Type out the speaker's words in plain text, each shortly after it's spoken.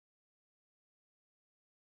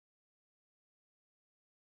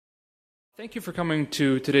Thank you for coming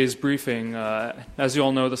to today's briefing. As you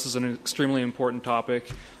all know, this is an extremely important topic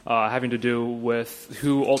having to do with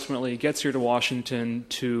who ultimately gets here to Washington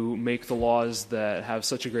to make the laws that have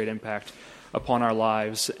such a great impact upon our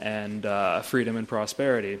lives and freedom and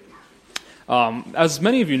prosperity. As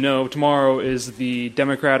many of you know, tomorrow is the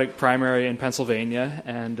Democratic primary in Pennsylvania,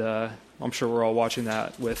 and I'm sure we're all watching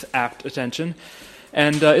that with apt attention.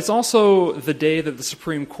 And it's also the day that the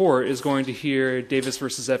Supreme Court is going to hear Davis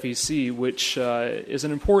versus FEC, which is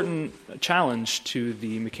an important challenge to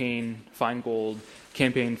the McCain-Feingold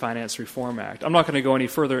Campaign Finance Reform Act. I'm not going to go any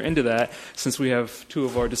further into that since we have two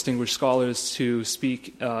of our distinguished scholars to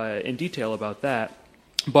speak in detail about that.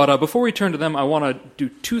 But before we turn to them, I want to do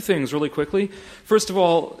two things really quickly. First of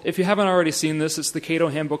all, if you haven't already seen this, it's the Cato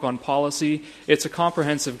Handbook on Policy. It's a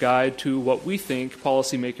comprehensive guide to what we think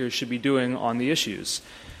policymakers should be doing on the issues.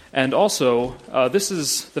 And also, this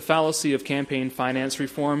is The Fallacy of Campaign Finance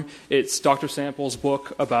Reform. It's Dr. Sample's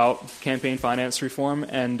book about campaign finance reform.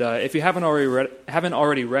 And if you haven't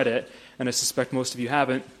already read it, and I suspect most of you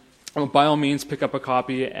haven't, by all means pick up a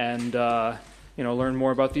copy and learn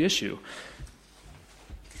more about the issue.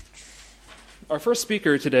 Our first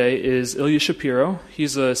speaker today is Ilya Shapiro.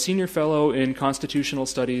 He's a senior fellow in constitutional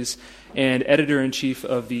studies and editor-in-chief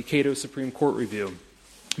of the Cato Supreme Court Review.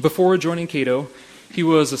 Before joining Cato, he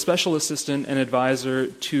was a special assistant and advisor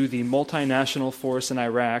to the multinational force in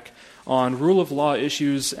Iraq on rule of law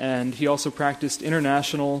issues, and he also practiced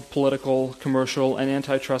international, political, commercial, and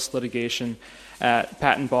antitrust litigation at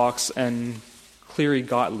Patent Box and Cleary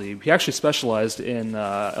Gottlieb. He actually specialized in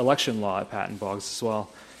election law at Patent Box as well.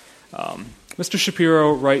 Mr.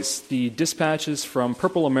 Shapiro writes the Dispatches from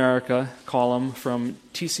Purple America column from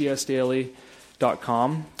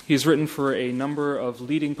tcsdaily.com. He's written for a number of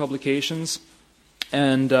leading publications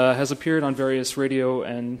and has appeared on various radio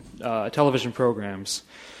and television programs.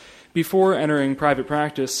 Before entering private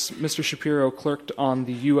practice, Mr. Shapiro clerked on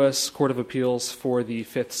the U.S. Court of Appeals for the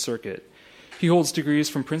Fifth Circuit. He holds degrees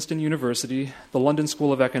from Princeton University, the London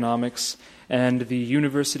School of Economics, and the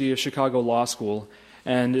University of Chicago Law School,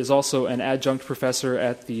 and is also an adjunct professor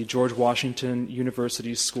at the George Washington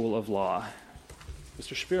University School of Law.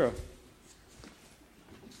 Mr. Shapiro.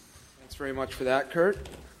 Thanks very much for that, Kurt.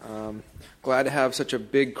 Glad to have such a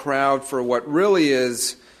big crowd for what really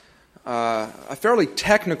is a fairly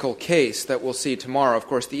technical case that we'll see tomorrow. Of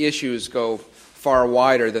course, the issues go far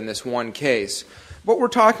wider than this one case. But we're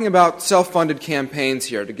talking about self-funded campaigns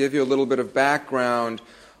here. To give you a little bit of background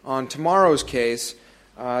on tomorrow's case,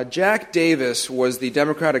 Jack Davis was the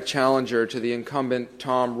Democratic challenger to the incumbent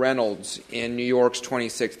Tom Reynolds in New York's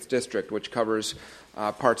 26th District, which covers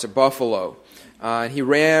parts of Buffalo. He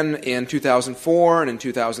ran in 2004 and in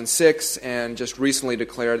 2006 and just recently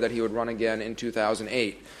declared that he would run again in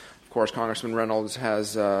 2008. Of course, Congressman Reynolds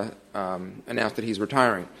has announced that he's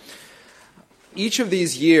retiring. Each of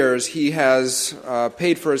these years, he has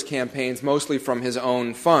paid for his campaigns mostly from his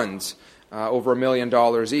own funds. Over $1 million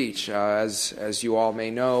each. As you all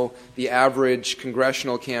may know, the average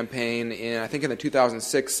congressional campaign in the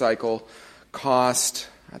 2006 cycle cost,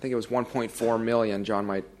 I think it was $1.4 million. John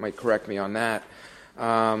might correct me on that.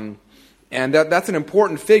 And that's an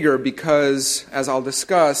important figure because, as I'll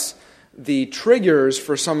discuss, the triggers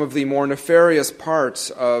for some of the more nefarious parts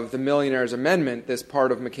of the Millionaire's Amendment, this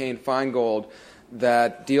part of McCain-Feingold,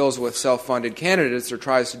 that deals with self-funded candidates or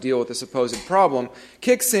tries to deal with the supposed problem,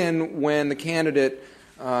 kicks in when the candidate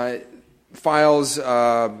files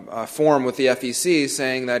a form with the FEC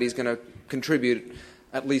saying that he's going to contribute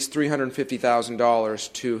at least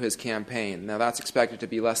 $350,000 to his campaign. Now, that's expected to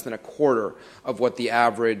be less than a quarter of what the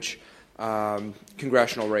average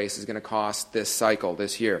congressional race is going to cost this cycle,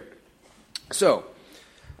 this year. So,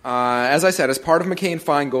 as I said, as part of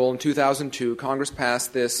McCain-Feingold in 2002, Congress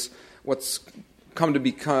passed this, what's come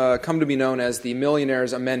to be known as the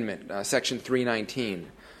Millionaire's Amendment, Section 319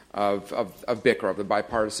 of BICR, of the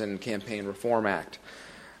Bipartisan Campaign Reform Act.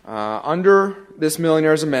 Under this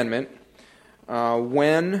Millionaire's Amendment,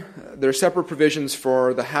 when there are separate provisions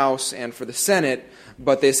for the House and for the Senate,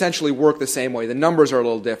 but they essentially work the same way. The numbers are a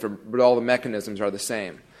little different, but all the mechanisms are the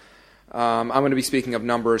same. I'm going to be speaking of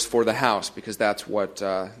numbers for the House because that's what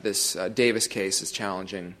this Davis case is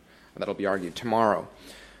challenging. That'll be argued tomorrow.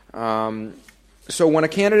 So when a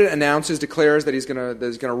candidate declares that he's going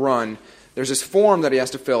to run, there's this form that he has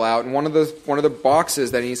to fill out, and one of the boxes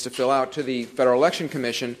that he needs to fill out to the Federal Election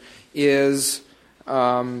Commission is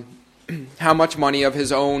how much money of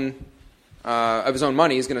his own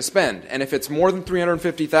money he's going to spend. And if it's more than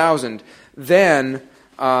 $350,000, then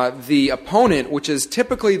the opponent, which is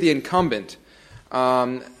typically the incumbent,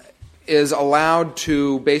 is allowed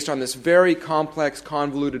to, based on this very complex,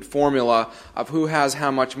 convoluted formula of who has how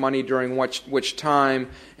much money during which time,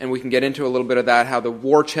 and we can get into a little bit of that, how the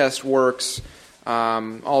war chest works,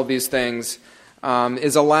 all of these things,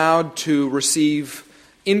 is allowed to receive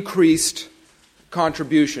increased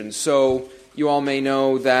contributions. So you all may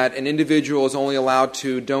know that an individual is only allowed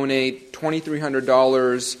to donate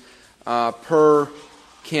 $2,300 per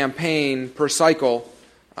campaign, per cycle,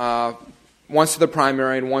 once to the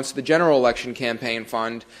primary and once to the general election campaign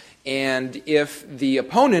fund. And if the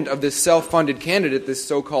opponent of this self-funded candidate, this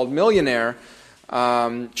so-called millionaire,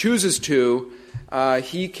 chooses to,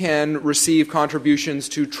 he can receive contributions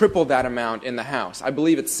to triple that amount in the House. I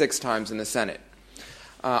believe it's 6 times in the Senate.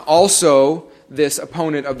 Also, this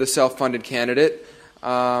opponent of the self-funded candidate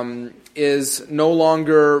is no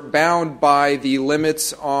longer bound by the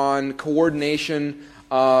limits on coordination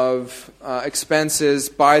of expenses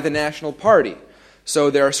by the national party. So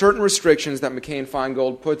there are certain restrictions that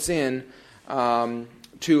McCain-Feingold puts in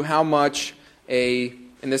to how much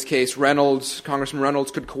in this case, Congressman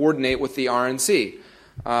Reynolds could coordinate with the RNC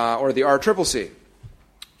or the RCCC.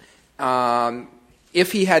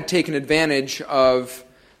 If he had taken advantage of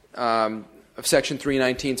Section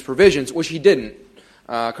 319's provisions, which he didn't,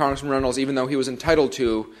 Congressman Reynolds, even though he was entitled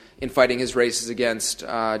to in fighting his races against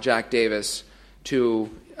Jack Davis, to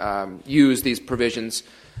use these provisions,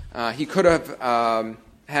 he could have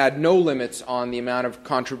had no limits on the amount of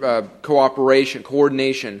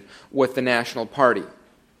coordination with the national party.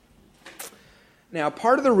 Now,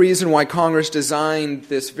 part of the reason why Congress designed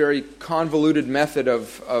this very convoluted method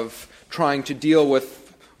of trying to deal with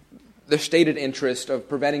the stated interest of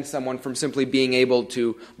preventing someone from simply being able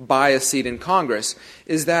to buy a seat in Congress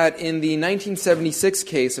is that in the 1976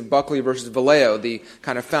 case of Buckley versus Vallejo, the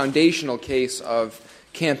kind of foundational case of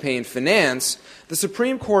campaign finance, the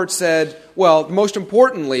Supreme Court said, well, most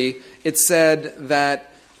importantly, it said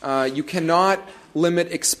that you cannot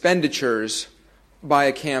limit expenditures by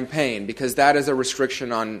a campaign because that is a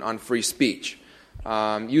restriction on free speech.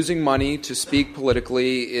 Using money to speak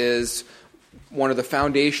politically is one of the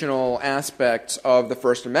foundational aspects of the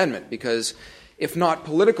First Amendment, because if not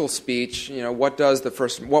political speech, what was the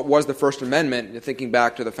First Amendment, thinking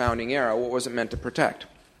back to the founding era, what was it meant to protect?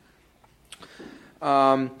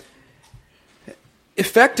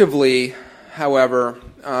 Effectively, however,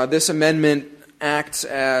 this amendment acts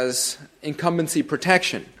as incumbency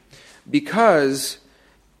protection because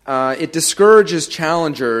it discourages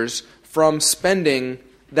challengers from spending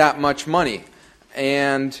that much money,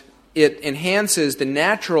 and it enhances the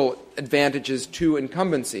natural advantages to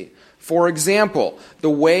incumbency. For example, the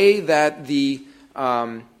way that the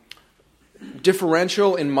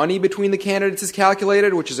differential in money between the candidates is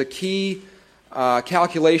calculated, which is a key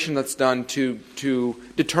calculation that's done to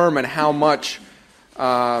determine how much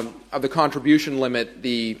of the contribution limit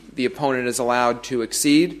the opponent is allowed to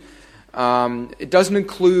exceed. It doesn't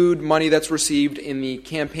include money that's received in the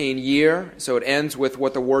campaign year, so it ends with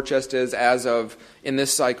what the war chest is as of, in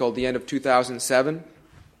this cycle, the end of 2007.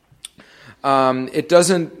 It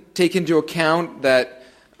doesn't take into account that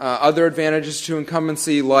other advantages to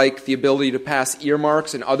incumbency, like the ability to pass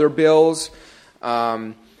earmarks and other bills,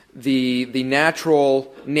 the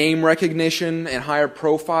natural name recognition and higher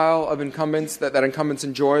profile of incumbents that incumbents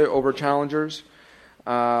enjoy over challengers,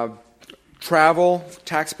 travel,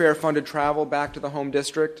 taxpayer-funded travel back to the home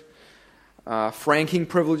district, franking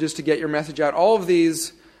privileges to get your message out, all of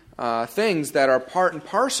these things that are part and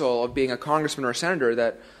parcel of being a congressman or a senator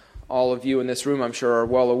that all of you in this room, I'm sure, are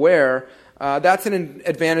well aware. That's an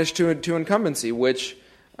advantage to incumbency, which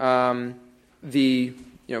the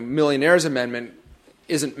Millionaires Amendment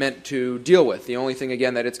isn't meant to deal with. The only thing,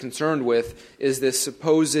 again, that it's concerned with is this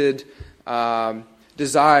supposed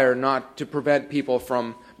desire not to prevent people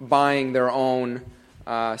from buying their own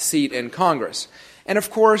seat in Congress. And of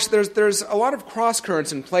course, there's a lot of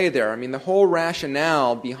cross-currents in play there. I mean, the whole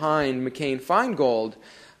rationale behind McCain-Feingold,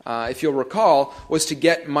 if you'll recall, was to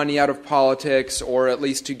get money out of politics, or at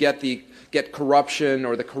least to get corruption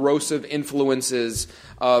or the corrosive influences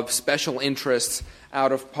of special interests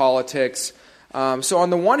out of politics. So on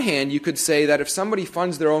the one hand, you could say that if somebody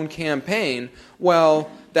funds their own campaign, well,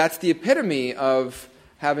 that's the epitome of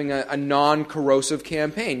having a non-corrosive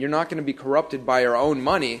campaign. You're not going to be corrupted by your own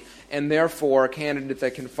money, and therefore a candidate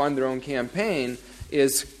that can fund their own campaign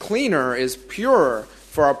is cleaner, is purer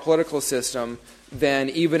for our political system than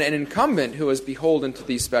even an incumbent who is beholden to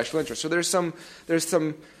these special interests. So there's some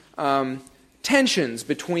tensions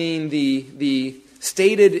between the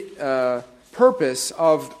stated purpose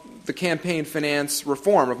of the campaign finance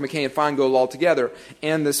reform of McCain-Feingold altogether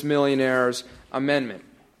and this Millionaires Amendment.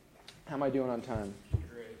 How am I doing on time?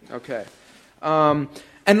 Okay.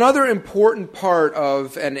 Another important part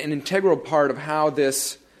of, and an integral part of how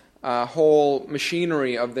this whole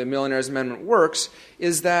machinery of the Millionaires' Amendment works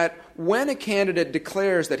is that when a candidate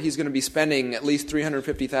declares that he's going to be spending at least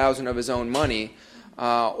 $350,000 of his own money,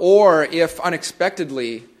 or if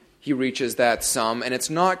unexpectedly he reaches that sum, and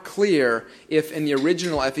it's not clear if in the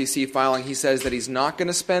original FEC filing he says that he's not going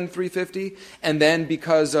to spend $350,000, and then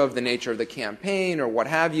because of the nature of the campaign or what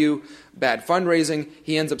have you, bad fundraising,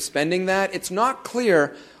 he ends up spending that. It's not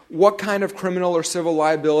clear what kind of criminal or civil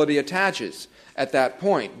liability attaches at that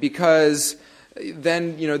point, because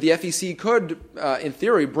then the FEC could, in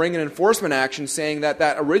theory, bring an enforcement action saying that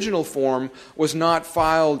that original form was not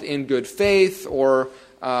filed in good faith or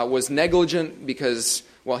was negligent because,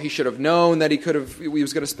 well, he should have known that he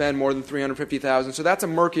was going to spend more than $350,000. So that's a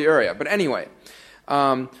murky area. But anyway,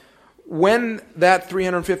 when that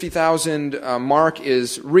 $350,000 mark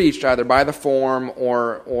is reached, either by the form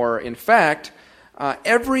or in fact,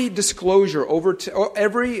 every disclosure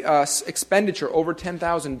every expenditure over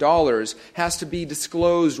 $10,000 has to be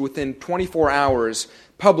disclosed within 24 hours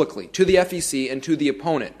publicly to the FEC and to the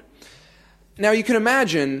opponent. Now you can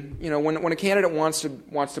imagine, when a candidate wants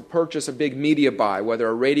to purchase a big media buy, whether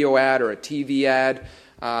a radio ad or a TV ad,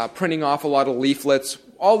 printing off a lot of leaflets,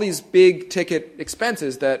 all these big ticket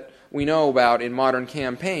expenses that we know about in modern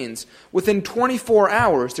campaigns, within 24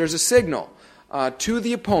 hours there's a signal to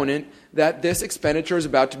the opponent that this expenditure is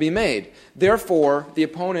about to be made. Therefore, the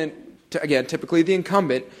opponent, again, typically the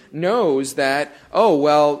incumbent, knows that, oh,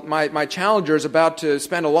 well, my challenger is about to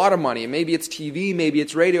spend a lot of money. Maybe it's TV, maybe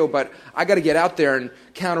it's radio, but I got to get out there and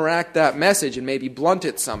counteract that message and maybe blunt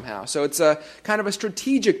it somehow. So it's a kind of a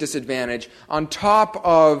strategic disadvantage on top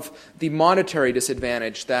of the monetary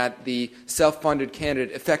disadvantage that the self-funded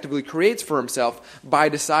candidate effectively creates for himself by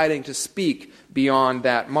deciding to speak beyond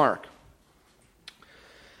that mark.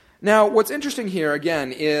 Now, what's interesting here,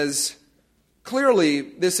 again, is clearly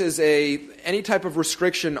this is any type of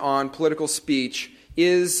restriction on political speech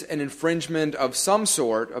is an infringement of some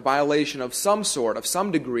sort, a violation of some sort, of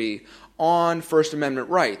some degree, on First Amendment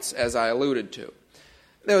rights, as I alluded to.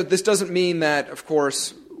 Now, this doesn't mean that, of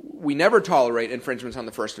course, we never tolerate infringements on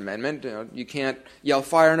the First Amendment. You can't yell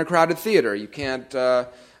fire in a crowded theater. You can't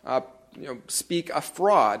speak a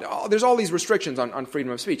fraud. There's all these restrictions on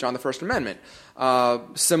freedom of speech on the First Amendment.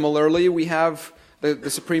 Similarly, we have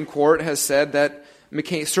the Supreme Court has said that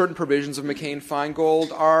certain provisions of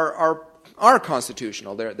McCain-Feingold are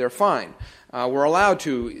constitutional. They're fine. We're allowed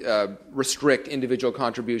to restrict individual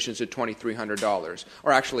contributions to $2,300,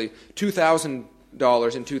 or actually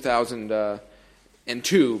 $2,000 in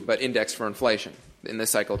 2002, but indexed for inflation. In this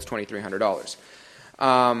cycle, it's $2,300.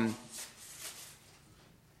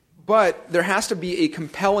 But there has to be a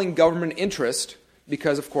compelling government interest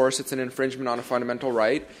because, of course, it's an infringement on a fundamental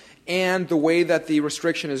right, and the way that the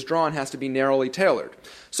restriction is drawn has to be narrowly tailored.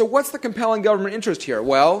 So what's the compelling government interest here?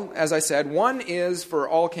 Well, as I said, one is, for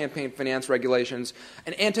all campaign finance regulations,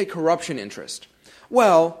 an anti-corruption interest.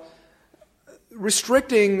 Well,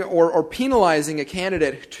 restricting or penalizing a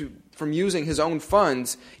candidate from using his own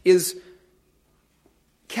funds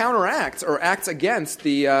counteracts or acts against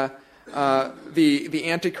the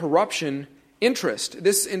anti-corruption interest.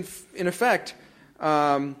 This, in effect,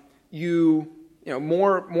 more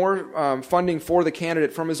funding for the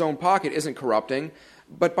candidate from his own pocket isn't corrupting,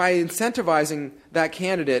 but by incentivizing that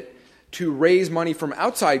candidate to raise money from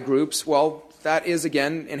outside groups, well, that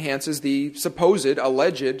again enhances the supposed,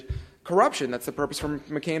 alleged corruption. That's the purpose for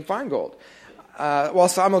McCain-Feingold. While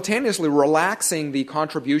simultaneously relaxing the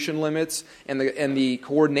contribution limits and the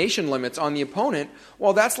coordination limits on the opponent,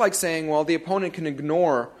 well, that's like saying, well, the opponent can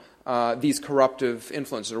ignore these corruptive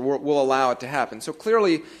influences, or we'll allow it to happen. So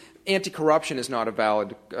clearly, anti-corruption is not a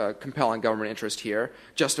valid, compelling government interest here,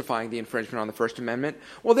 justifying the infringement on the First Amendment.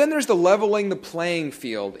 Well, then there's the leveling the playing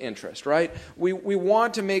field interest, right? We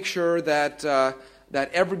want to make sure that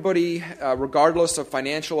everybody, regardless of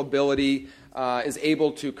financial ability, is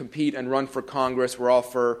able to compete and run for Congress. We're all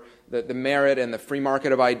for the merit and the free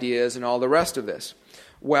market of ideas and all the rest of this.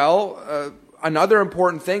 Well, another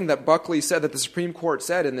important thing that Buckley said, that the Supreme Court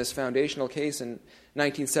said in this foundational case in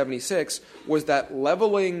 1976, was that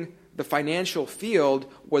leveling the financial field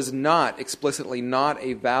was explicitly not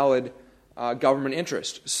a valid government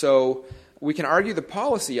interest. So we can argue the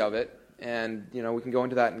policy of it, and we can go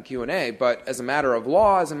into that in Q&A, but as a matter of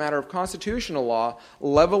law, as a matter of constitutional law,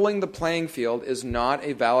 leveling the playing field is not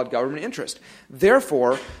a valid government interest.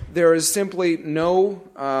 Therefore, there is simply no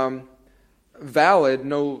valid,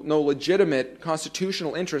 no legitimate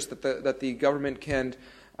constitutional interest that the government can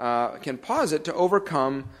posit to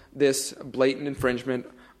overcome this blatant infringement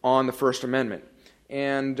on the First Amendment.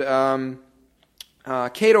 And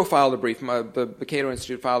Cato filed a brief, the Cato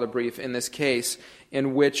Institute filed a brief in this case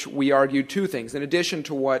in which we argued two things. In addition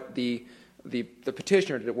to what the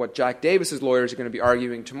petitioner, what Jack Davis's lawyers are going to be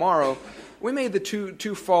arguing tomorrow, we made the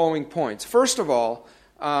two following points. First of all,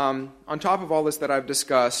 on top of all this that I've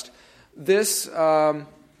discussed, this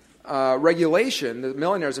regulation, the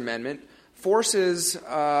Millionaire's Amendment, forces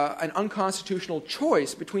an unconstitutional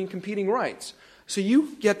choice between competing rights. So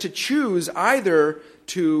you get to choose either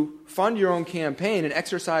to fund your own campaign and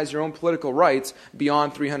exercise your own political rights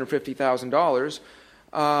beyond $350,000,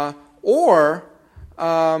 or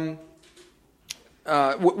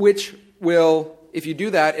which will, if you do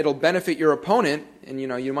that, it'll benefit your opponent, and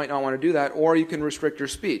you might not want to do that, or you can restrict your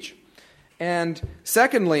speech. And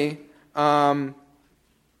secondly, as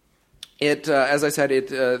I said,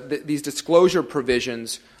 these disclosure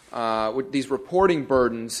provisions, these reporting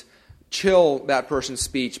burdens, chill that person's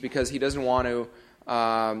speech because he doesn't want to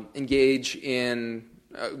engage in,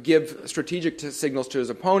 give strategic signals to his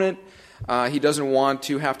opponent. He doesn't want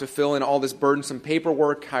to have to fill in all this burdensome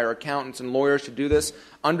paperwork, hire accountants and lawyers to do this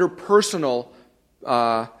under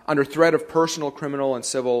threat of personal, criminal, and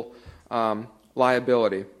civil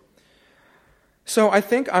liability. So I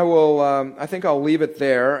think I'll leave it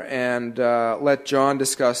there and let John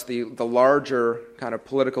discuss the larger kind of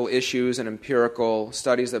political issues and empirical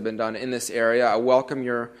studies that have been done in this area. I welcome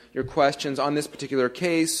your questions on this particular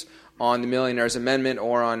case, on the Millionaire's Amendment,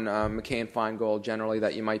 or on McCain-Feingold generally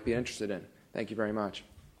that you might be interested in. Thank you very much.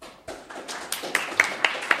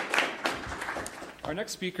 Our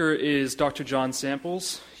next speaker is Dr. John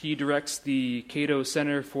Samples. He directs the Cato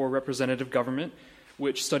Center for Representative Government,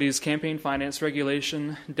 which studies campaign finance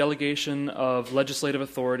regulation, delegation of legislative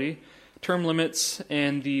authority, term limits,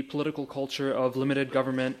 and the political culture of limited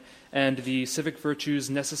government, and the civic virtues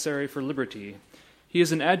necessary for liberty. He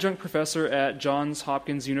is an adjunct professor at Johns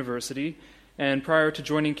Hopkins University, and prior to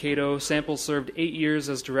joining Cato, Samples served 8 years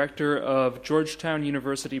as director of Georgetown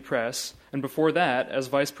University Press, and before that as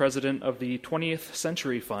vice president of the 20th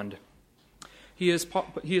Century Fund. He has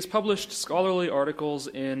published scholarly articles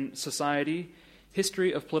in Society,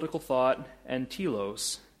 History of Political Thought, and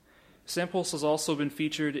Telos. Samples has also been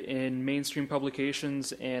featured in mainstream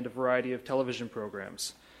publications and a variety of television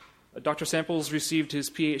programs. Dr. Samples received his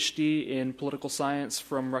PhD in political science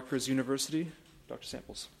from Rutgers University. Dr.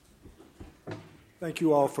 Samples. Thank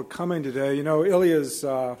you all for coming today. Ilya's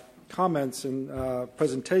comments and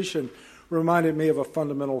presentation reminded me of a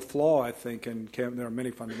fundamental flaw, I think, there are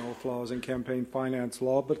many fundamental flaws in campaign finance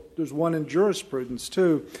law, but there's one in jurisprudence,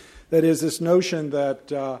 too. That is this notion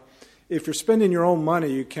that if you're spending your own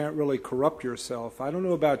money, you can't really corrupt yourself. I don't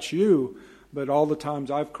know about you, but all the times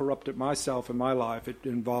I've corrupted myself in my life, it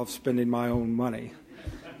involves spending my own money.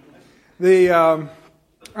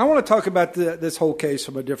 I want to talk about this whole case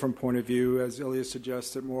from a different point of view, as Ilya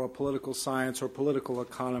suggested, more a political science or political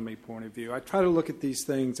economy point of view. I try to look at these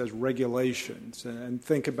things as regulations and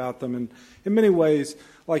think about them in many ways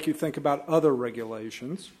like you think about other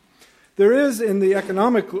regulations. There is in the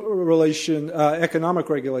economic regulation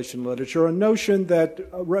literature a notion that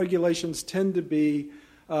regulations tend to be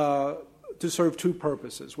to serve two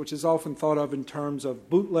purposes, which is often thought of in terms of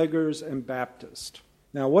bootleggers and Baptist.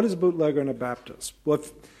 Now, what is a bootlegger and a Baptist? Well,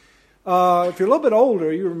 if you're a little bit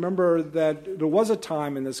older, you remember that there was a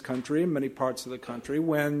time in this country, in many parts of the country,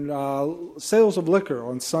 when sales of liquor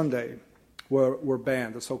on Sunday were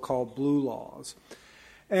banned, the so-called blue laws.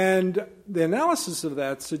 And the analysis of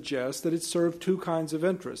that suggests that it served two kinds of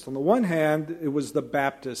interests. On the one hand, it was the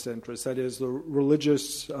Baptist interest, that is, the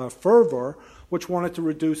religious fervor, which wanted to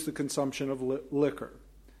reduce the consumption of liquor.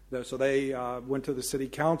 So they went to the city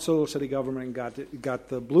council, city government, and got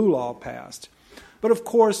the blue law passed. But of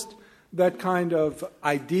course, that kind of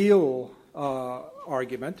ideal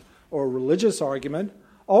argument or religious argument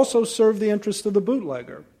also served the interest of the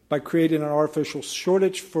bootlegger. By creating an artificial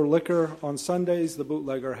shortage for liquor on Sundays, the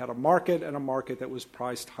bootlegger had a market, and a market that was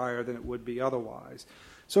priced higher than it would be otherwise.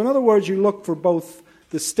 So in other words, you look for both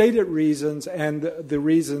the stated reasons and the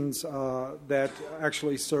reasons that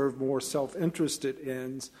actually serve more self-interested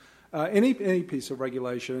ends. Any piece of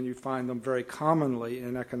regulation, and you find them very commonly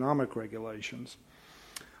in economic regulations.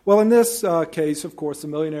 Well, in this case, of course, the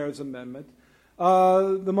Millionaire's Amendment,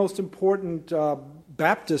 the most important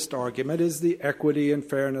Baptist argument is the equity and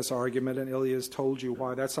fairness argument, and Ilya has told you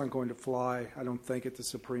why that's not going to fly, I don't think, at the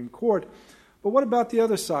Supreme Court. But what about the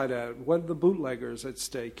other side of it? What are the bootleggers at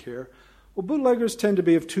stake here? Well, bootleggers tend to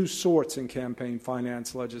be of two sorts in campaign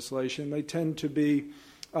finance legislation. They tend to be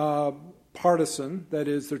partisan. That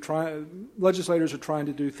is, legislators are trying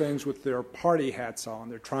to do things with their party hats on.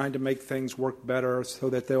 They're trying to make things work better so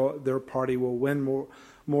that their party will win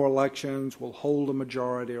more elections, will hold a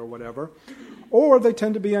majority or whatever. Or they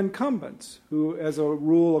tend to be incumbents who, as a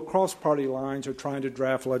rule, across party lines are trying to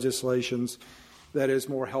draft legislations that is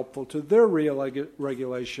more helpful to their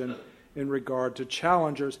regulation in regard to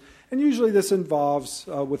challengers. And usually this involves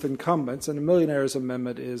with incumbents, and the Millionaires'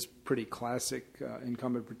 Amendment is pretty classic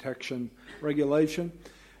incumbent protection regulation.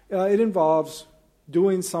 It involves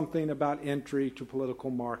doing something about entry to political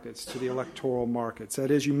markets, to the electoral markets.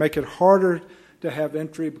 That is, you make it harder to have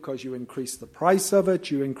entry because you increase the price of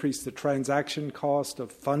it, you increase the transaction cost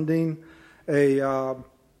of funding a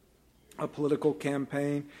political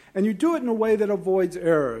campaign, and you do it in a way that avoids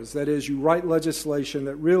errors. That is, you write legislation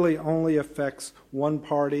that really only affects one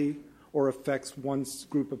party or affects one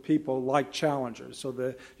group of people, like challengers, so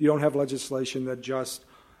that you don't have legislation that just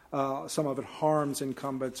some of it harms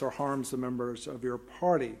incumbents or harms the members of your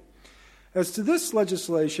party. As to this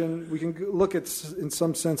legislation, we can look at, in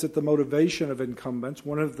some sense, at the motivation of incumbents.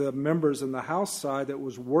 One of the members in the House side that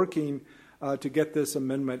was working to get this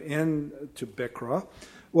amendment into BICRA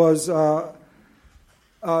was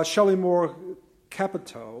Shelley Moore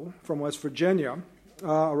Capito from West Virginia,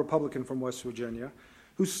 a Republican from West Virginia,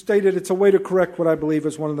 who stated it's a way to correct what I believe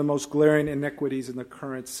is one of the most glaring inequities in the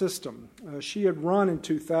current system. She had run in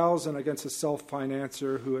 2000 against a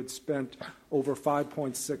self-financer who had spent over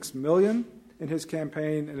 $5.6 million in his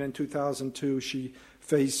campaign, and in 2002 she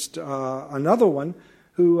faced another one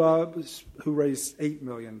who raised $8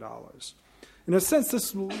 million. In a sense,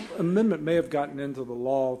 this amendment may have gotten into the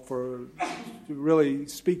law to really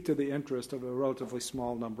speak to the interest of a relatively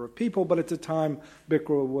small number of people, but at the time,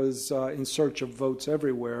 BICRA was in search of votes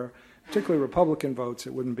everywhere, particularly Republican votes.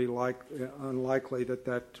 It wouldn't be unlikely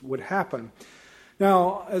that would happen.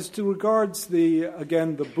 Now, as to regards the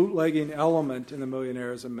bootlegging element in the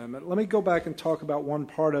Millionaires' Amendment, let me go back and talk about one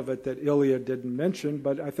part of it that Ilya didn't mention,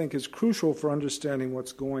 but I think is crucial for understanding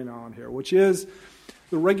what's going on here, which is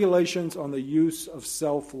the regulations on the use of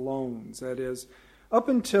self-loans. That is, up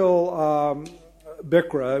until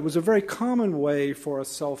BICRA, it was a very common way for a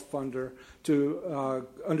self-funder to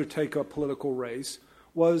undertake a political race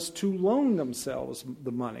was to loan themselves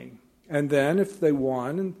the money. And then if they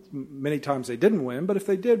won, and many times they didn't win, but if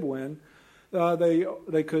they did win,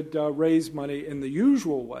 they could raise money in the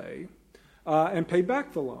usual way and pay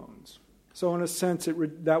back the loans. So in a sense,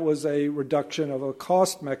 that was a reduction of a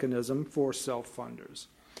cost mechanism for self-funders.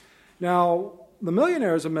 Now, the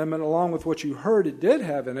Millionaires' Amendment, along with what you heard it did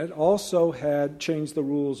have in it, also had changed the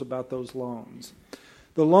rules about those loans.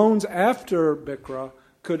 The loans after BICRA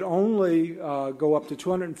could only go up to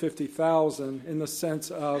 $250,000 in the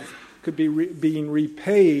sense of could be being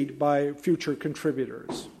repaid by future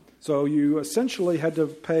contributors. So you essentially had to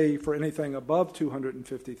pay for anything above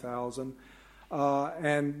 $250,000,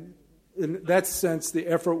 and in that sense, the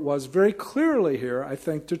effort was very clearly here, I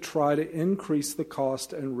think, to try to increase the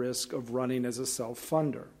cost and risk of running as a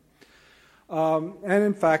self-funder. And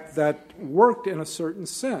in fact, that worked in a certain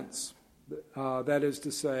sense. That is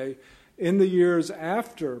to say, in the years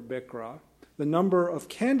after BICRA, the number of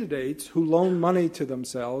candidates who loaned money to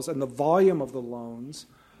themselves and the volume of the loans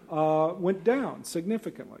went down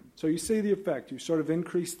significantly. So you see the effect. You sort of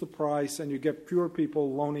increase the price and you get fewer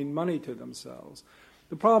people loaning money to themselves.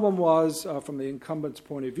 The problem was, from the incumbent's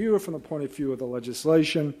point of view, or from the point of view of the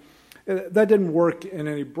legislation, that didn't work in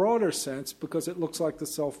any broader sense because it looks like the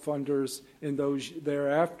self-funders in those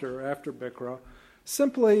thereafter, after BICRA,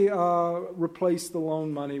 simply replaced the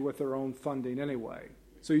loan money with their own funding anyway.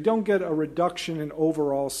 So you don't get a reduction in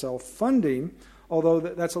overall self-funding, although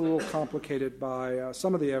that's a little complicated by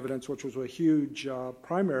some of the evidence, which was a huge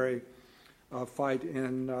primary fight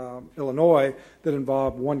in Illinois that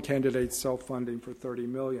involved one candidate self-funding for $30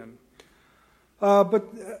 million. But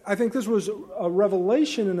I think this was a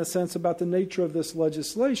revelation, in a sense, about the nature of this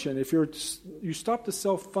legislation. If you stop the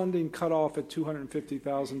self-funding cutoff at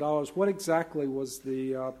 $250,000, what exactly was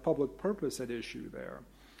the public purpose at issue there?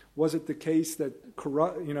 Was it the case that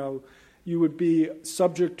you would be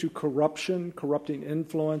subject to corrupting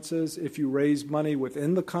influences if you raised money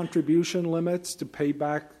within the contribution limits to pay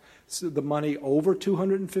back the money over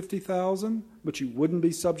 $250,000, but you wouldn't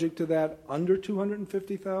be subject to that under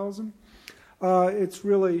 $250,000? It's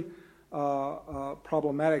really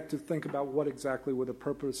problematic to think about what exactly were the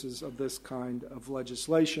purposes of this kind of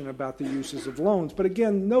legislation about the uses of loans. But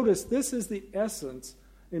again, notice this is the essence,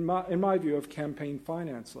 in my view, of campaign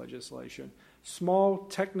finance legislation. Small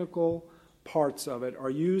technical parts of it are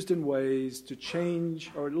used in ways to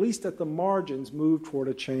change, or at least at the margins, move toward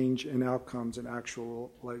a change in outcomes in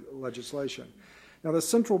actual legislation. Now, the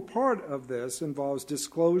central part of this involves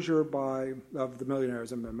disclosure of the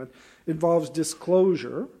Millionaires Amendment, involves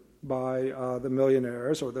disclosure by the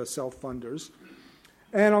millionaires or the self-funders,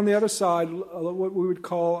 and on the other side, what we would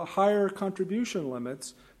call higher contribution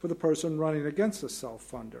limits for the person running against a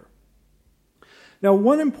self-funder. Now,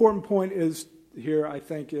 one important point is here, I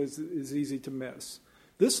think, is easy to miss.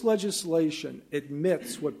 This legislation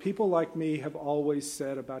admits what people like me have always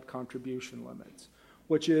said about contribution limits,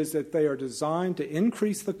 which is that they are designed to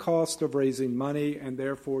increase the cost of raising money and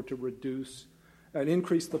therefore to reduce and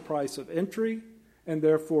increase the price of entry and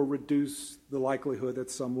therefore reduce the likelihood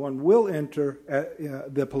that someone will enter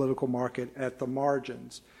the political market at the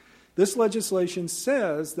margins. This legislation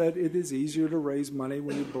says that it is easier to raise money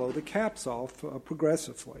when you blow the caps off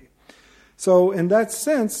progressively. So in that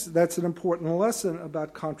sense, that's an important lesson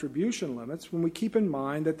about contribution limits when we keep in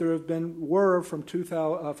mind that there were from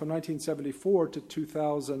 1974 to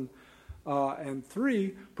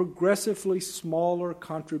 2003 progressively smaller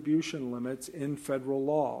contribution limits in federal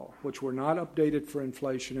law, which were not updated for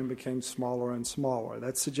inflation and became smaller and smaller.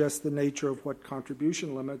 That suggests the nature of what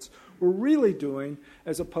contribution limits were really doing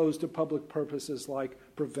as opposed to public purposes like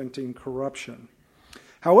preventing corruption.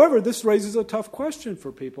 However, this raises a tough question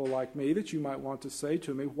for people like me that you might want to say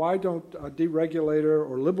to me, why don't a deregulator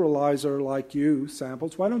or liberalizer like you,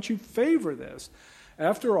 Samples, why don't you favor this?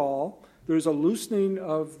 After all, there's a loosening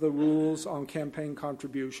of the rules on campaign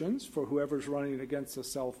contributions for whoever's running against a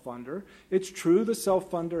self-funder. It's true the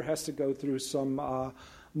self-funder has to go through some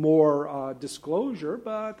more disclosure,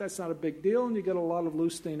 but that's not a big deal, and you get a lot of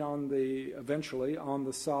loosening eventually on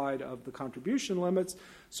the side of the contribution limits.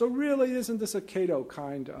 So really, isn't this a Cato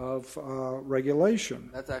kind of regulation?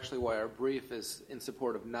 That's actually why our brief is in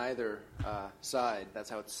support of neither side. That's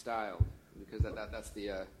how it's styled, because that's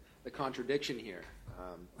the contradiction here.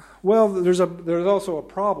 Well, there's also a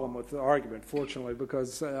problem with the argument, fortunately,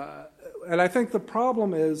 because, and I think the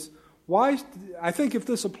problem is, I think if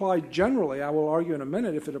this applied generally, I will argue in a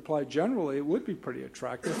minute, if it applied generally, it would be pretty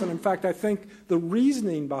attractive. And in fact, I think the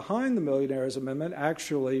reasoning behind the Millionaires Amendment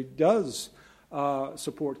actually does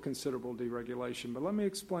support considerable deregulation. But let me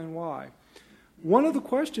explain why. One of the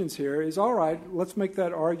questions here is, all right, let's make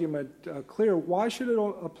that argument clear. Why should it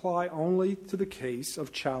apply only to the case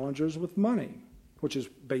of challengers with money, which is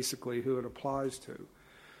basically who it applies to?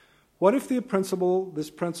 What if this principle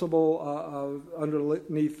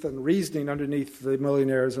underneath and reasoning underneath the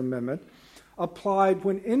Millionaires Amendment applied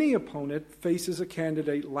when any opponent faces a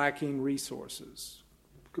candidate lacking resources?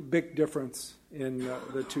 Big difference in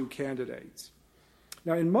the two candidates.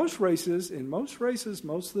 Now, in most races,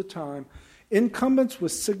 most of the time, incumbents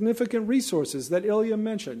with significant resources that Ilya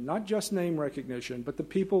mentioned, not just name recognition, but the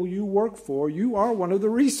people you work for, you are one of the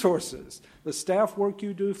resources. The staff work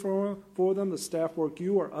you do for them, the staff work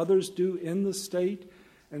you or others do in the state,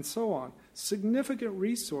 and so on. Significant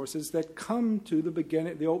resources that come to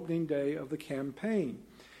the opening day of the campaign.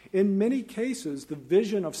 In many cases, the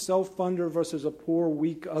vision of self-funder versus a poor,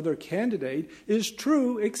 weak other candidate is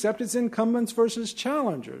true, except it's incumbents versus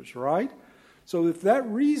challengers, right? So if that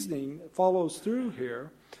reasoning follows through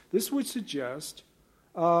here, this would suggest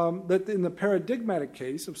that in the paradigmatic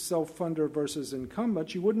case of self-funder versus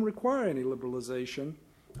incumbent, you wouldn't require any liberalization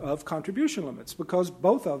of contribution limits because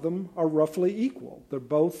both of them are roughly equal. They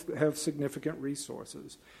both have significant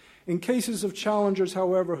resources. In cases of challengers,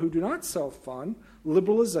 however, who do not self-fund,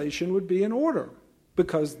 liberalization would be in order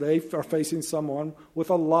because they are facing someone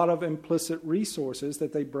with a lot of implicit resources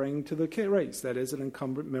that they bring to the race, that is, an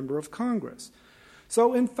incumbent member of Congress.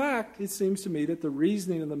 So, in fact, it seems to me that the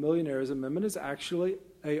reasoning of the Millionaires Amendment is actually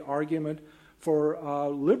an argument for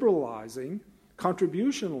liberalizing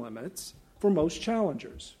contribution limits for most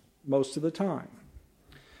challengers, most of the time.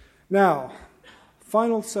 Now,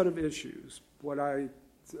 final set of issues, what I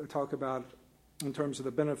talk about in terms of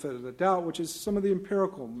the benefit of the doubt, which is some of the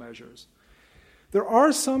empirical measures. There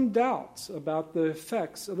are some doubts about the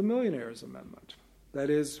effects of the Millionaires Amendment. That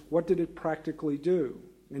is, what did it practically do?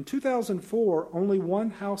 In 2004, only one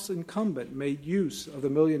House incumbent made use of the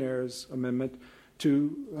Millionaires Amendment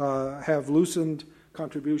to have loosened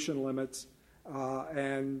contribution limits,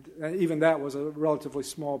 and even that was a relatively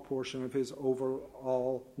small portion of his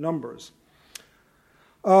overall numbers.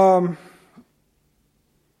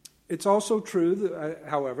 It's also true,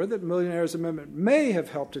 however, that the Millionaires Amendment may have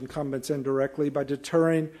helped incumbents indirectly by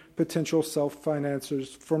deterring potential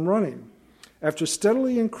self-financers from running. After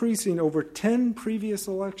steadily increasing over 10 previous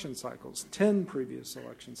election cycles,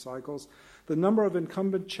 the number of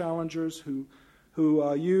incumbent challengers who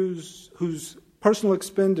whose personal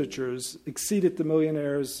expenditures exceeded the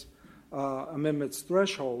Millionaires' Amendment's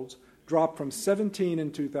thresholds dropped from 17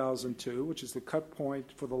 in 2002, which is the cut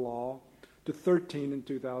point for the law, to 13 in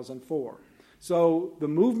 2004. So the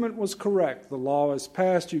movement was correct. The law is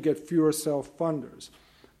passed. You get fewer self-funders.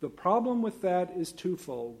 The problem with that is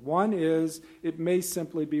twofold. One is it may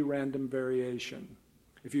simply be random variation.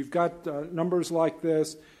 If you've got numbers like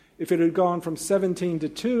this, if it had gone from 17 to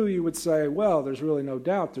 2, you would say, well, there's really no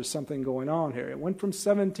doubt there's something going on here. It went from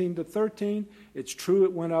 17 to 13. It's true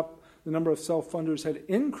it went up. The number of self-funders had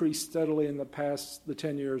increased steadily in the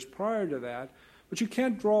 10 years prior to that. But you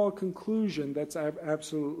can't draw a conclusion that's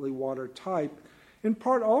absolutely watertight, in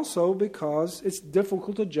part also because it's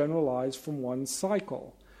difficult to generalize from one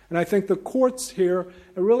cycle. And I think the courts here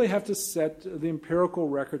really have to set the empirical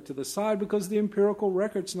record to the side because the empirical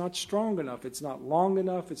record's not strong enough. It's not long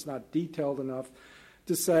enough. It's not detailed enough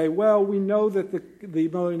to say, well, we know that the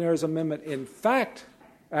Millionaires' Amendment in fact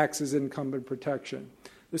acts as incumbent protection.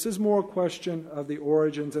 This is more a question of the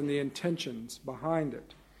origins and the intentions behind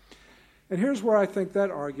it. And here's where I think that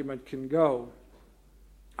argument can go.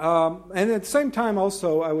 And at the same time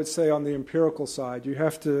also, I would say on the empirical side, you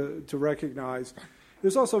have to recognize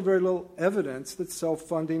there's also very little evidence that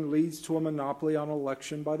self-funding leads to a monopoly on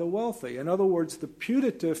election by the wealthy. In other words, the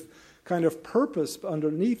putative kind of purpose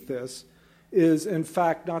underneath this is, in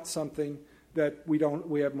fact, not something that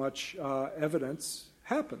we have much evidence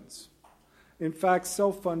happens. In fact,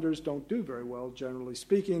 self-funders don't do very well, generally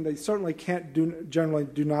speaking. They certainly generally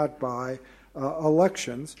do not buy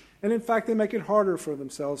elections. And in fact, they make it harder for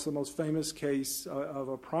themselves. The most famous case of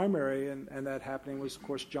a primary and that happening was, of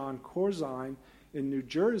course, John Corzine in New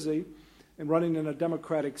Jersey. And running in a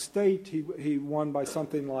Democratic state, he won by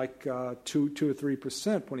something like 2 or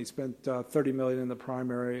 3% when he spent $30 million in the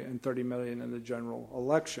primary and $30 million in the general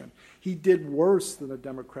election. He did worse than a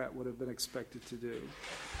Democrat would have been expected to do.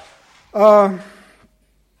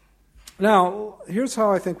 Now, here's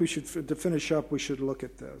how I think we should, to finish up, we should look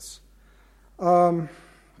at this. The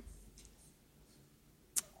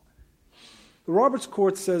Roberts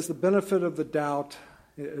Court says the benefit of the doubt,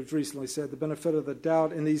 it recently said, the benefit of the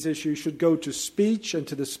doubt in these issues should go to speech and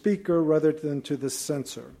to the speaker rather than to the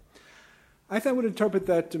censor. I think I would interpret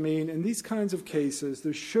that to mean in these kinds of cases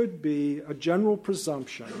there should be a general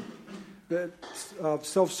presumption of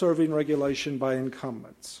self-serving regulation by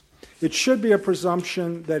incumbents. It should be a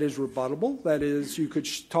presumption that is rebuttable. That is, you could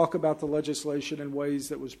talk about the legislation in ways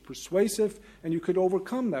that was persuasive, and you could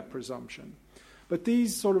overcome that presumption. But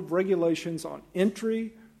these sort of regulations on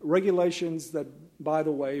entry, regulations that, by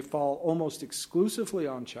the way, fall almost exclusively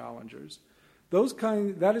on challengers,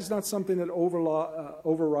 that is not something that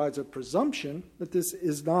overrides a presumption that this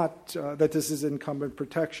is incumbent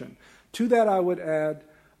protection. To that, I would add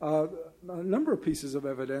a number of pieces of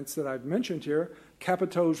evidence that I've mentioned here.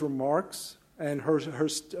 Capito's remarks and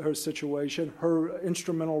her situation, her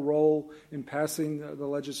instrumental role in passing the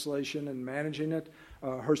legislation and managing it,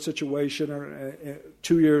 her situation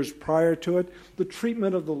 2 years prior to it, the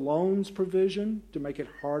treatment of the loans provision to make it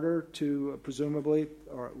harder to, presumably,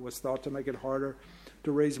 or it was thought to make it harder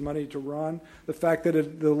to raise money to run, the fact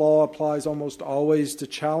that the law applies almost always to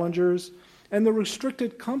challengers, and the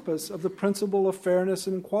restricted compass of the principle of fairness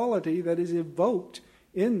and equality that is evoked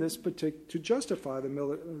in this to justify the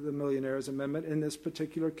Millionaires' Amendment in this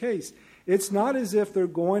particular case. It's not as if they're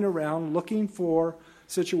going around looking for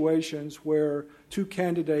situations where two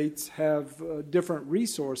candidates have different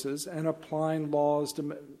resources and applying laws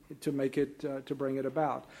to bring it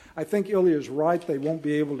about. I think Ilya's right. They won't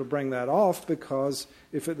be able to bring that off because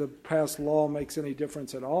if the past law makes any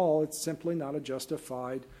difference at all, it's simply not a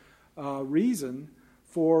justified reason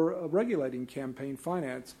for regulating campaign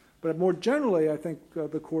finance. But more generally, I think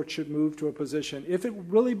the court should move to a position, if it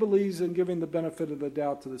really believes in giving the benefit of the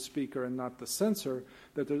doubt to the speaker and not the censor,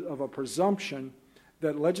 of a presumption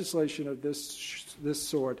that legislation of this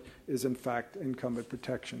sort is in fact incumbent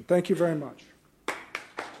protection. Thank you very much.